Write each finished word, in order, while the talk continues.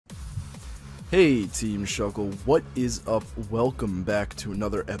Hey Team Shuckle, what is up? Welcome back to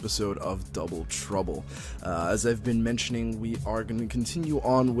another episode of Double Trouble. As I've been mentioning, we are going to continue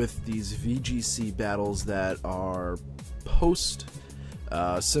on with these VGC battles that are post,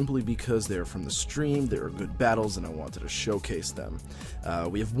 simply because they're from the stream, they are good battles, and I wanted to showcase them.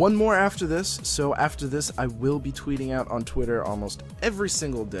 We have one more after this, so after this I will be tweeting out on Twitter almost every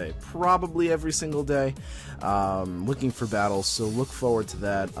single day, probably every single day, looking for battles, so look forward to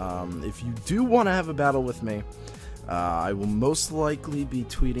that. If you do want to have a battle with me, I will most likely be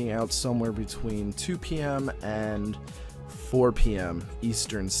tweeting out somewhere between 2 p.m. and 4 p.m.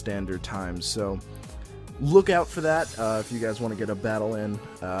 Eastern Standard Time, so look out for that. If you guys want to get a battle in,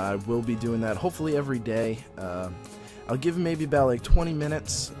 I will be doing that hopefully every day. I'll give maybe about like 20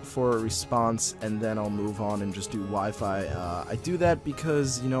 minutes for a response, and then I'll move on and just do Wi-Fi. I do that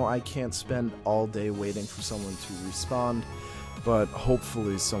because, you know, I can't spend all day waiting for someone to respond, but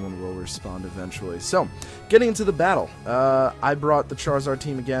hopefully someone will respond eventually. So, getting into the battle. I brought the Charizard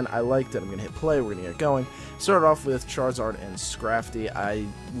team again. I liked it. I'm going to hit play. We're going to get going. Started off with Charizard and Scrafty. I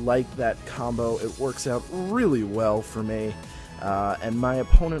like that combo. It works out really well for me. And my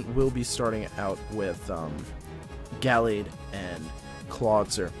opponent will be starting out with Gallade and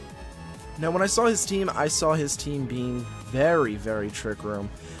Clawitzer. Now, when I saw his team being very, very Trick Room.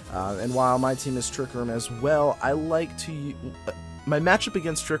 And while my team is Trick Room as well, I like to... my matchup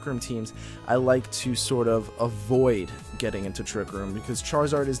against Trick Room teams, I like to sort of avoid getting into Trick Room, because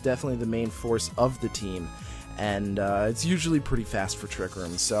Charizard is definitely the main force of the team, and it's usually pretty fast for Trick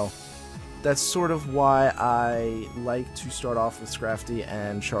Room, so that's sort of why I like to start off with Scrafty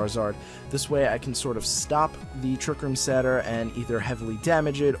and Charizard. This way I can sort of stop the Trick Room setter and either heavily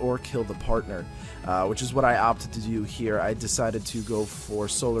damage it or kill the partner, which is what I opted to do here. I decided to go for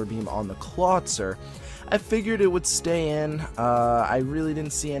Solar Beam on the Clawitzer. I figured it would stay in. I really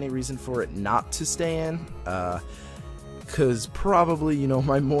didn't see any reason for it not to stay in, because probably, you know,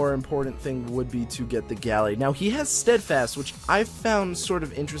 my more important thing would be to get the Gallade. Now, he has Steadfast, which I found sort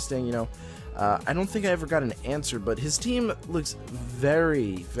of interesting, you know. I don't think I ever got an answer, but his team looks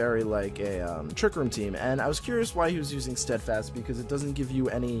very, very like a Trick Room team, and I was curious why he was using Steadfast, because it doesn't give you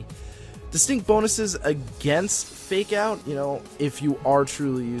any distinct bonuses against Fake Out, you know, if you are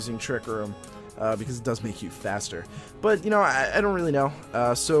truly using Trick Room. Because it does make you faster. But, you know, I don't really know.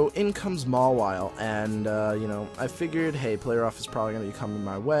 So in comes Mawile, and, you know, I figured, hey, Player Off is probably going to be coming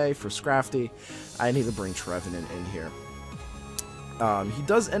my way for Scrafty. I need to bring Trevenant in here. He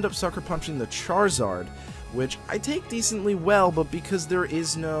does end up Sucker Punching the Charizard, which I take decently well, but because there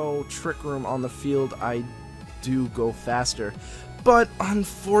is no Trick Room on the field, I do go faster. But,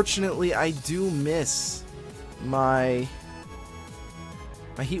 unfortunately, I do miss my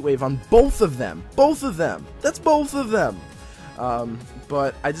Heat Wave on both of them. That's both of them.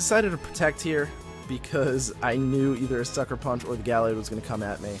 But I decided to protect here because I knew either a Sucker Punch or the Gallade was going to come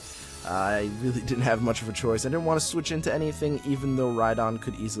at me. I really didn't have much of a choice. I didn't want to switch into anything, even though Rhydon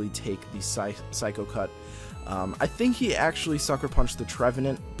could easily take the Psycho Cut. I think he actually Sucker Punched the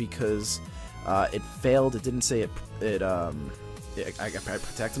Trevenant because it failed. It didn't say I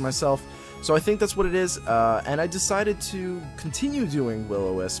protected myself. So I think that's what it is, and I decided to continue doing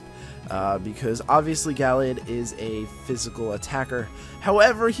Will-O-Wisp, because obviously Gallade is a physical attacker.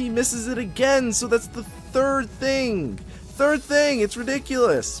 However, he misses it again, so that's the third thing! It's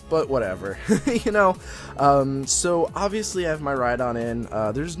ridiculous! But whatever, you know. So obviously I have my Rhydon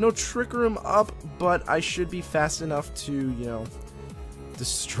in. There's no Trick Room up, but I should be fast enough to, you know,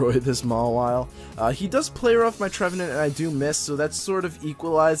 destroy this Mawile. He does Player Off my Trevenant, and I do miss, so that sort of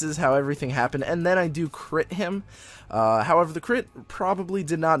equalizes how everything happened, and then I do crit him. However, the crit probably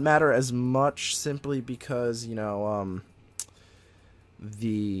did not matter as much, simply because, you know,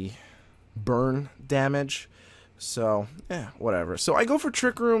 the burn damage. So, yeah, whatever. So I go for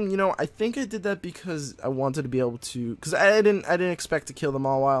Trick Room. You know, I think I did that because I wanted to be able to, because I didn't expect to kill the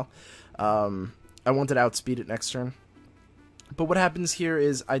Mawile. I wanted to outspeed it next turn. But what happens here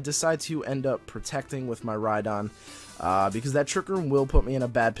is I decide to end up protecting with my Rhydon, because that Trick Room will put me in a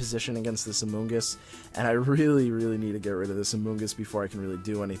bad position against this Amoonguss, and I really, really need to get rid of this Amoonguss before I can really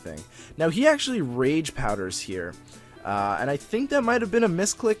do anything. Now, he actually Rage Powders here, and I think that might have been a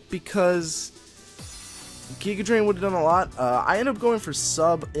misclick, because Giga Drain would have done a lot. I end up going for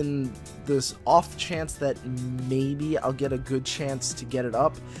Sub in this off chance that maybe I'll get a good chance to get it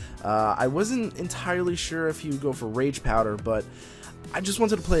up. I wasn't entirely sure if he would go for Rage Powder, but I just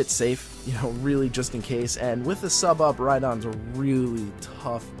wanted to play it safe, you know, really just in case. And with the Sub up, Rhydon's a really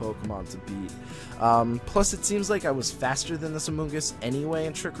tough Pokemon to beat. Plus, it seems like I was faster than this Amoonguss anyway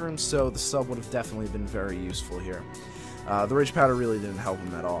in Trick Room, so the Sub would have definitely been very useful here. The Rage Powder really didn't help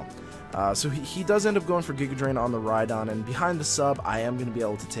him at all. So he does end up going for Giga Drain on the Rhydon, and behind the sub, I am going to be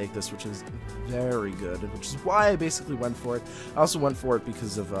able to take this, which is very good, which is why I basically went for it. I also went for it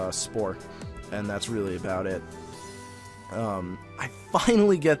because of Spore, and that's really about it. I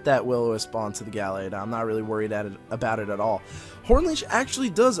finally get that Will-O-Wisp onto the Gallade. I'm not really worried about it at all. Hornleech actually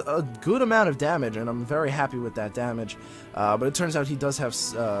does a good amount of damage, and I'm very happy with that damage. But it turns out he does have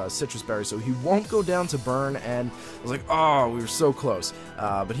Citrus Berry, so he won't go down to Burn, and I was like, oh, we were so close.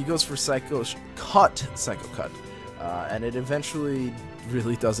 But he goes for Psycho Cut, and it eventually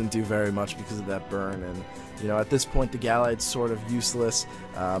really doesn't do very much because of that Burn, and you know, at this point the Gallade's sort of useless.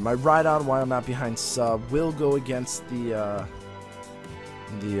 My Rhydon, while I'm not behind sub, will go against the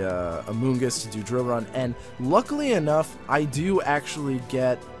Amoonguss to do Drill Run, and luckily enough, I do actually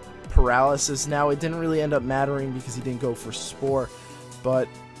get Paralysis. Now, it didn't really end up mattering because he didn't go for Spore, but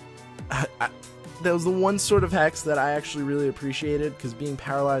that was the one sort of hex that I actually really appreciated, because being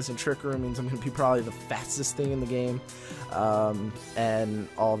paralyzed and Trick Room means I'm going to be probably the fastest thing in the game, and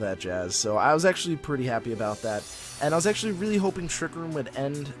all that jazz. So I was actually pretty happy about that, and I was actually really hoping Trick Room would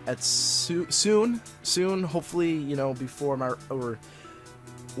end at soon, hopefully, you know, before my, or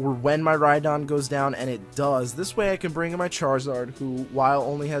when my Rhydon goes down, and it does. This way I can bring in my Charizard, who, while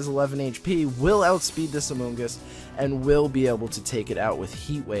only has 11 HP, will outspeed this Amoonguss, and will be able to take it out with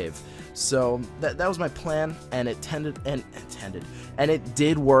Heat Wave. So that was my plan, and it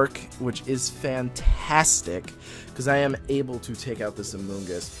did work, which is fantastic, because I am able to take out this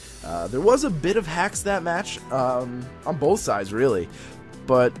Amoonguss. There was a bit of hacks that match, on both sides, really.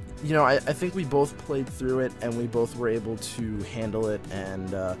 But, you know, I think we both played through it, and we both were able to handle it,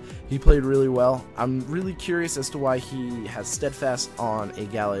 and he played really well. I'm really curious as to why he has Steadfast on a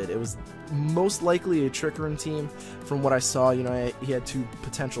Gallade. It was most likely a Trick Room team from what I saw. You know, he had 2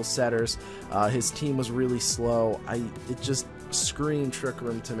 potential setters. His team was really slow. It just screamed Trick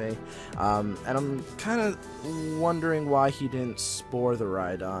Room to me. And I'm kind of wondering why he didn't Spore the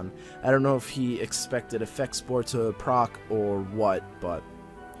Rhydon. I don't know if he expected Effect Spore to proc or what,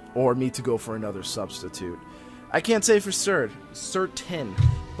 or me to go for another substitute. I can't say for certain,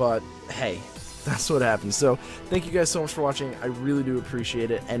 but hey, that's what happened. So thank you guys so much for watching. I really do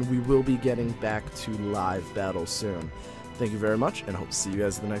appreciate it, and we will be getting back to live battles soon. Thank you very much, and hope to see you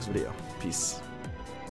guys in the next video. Peace.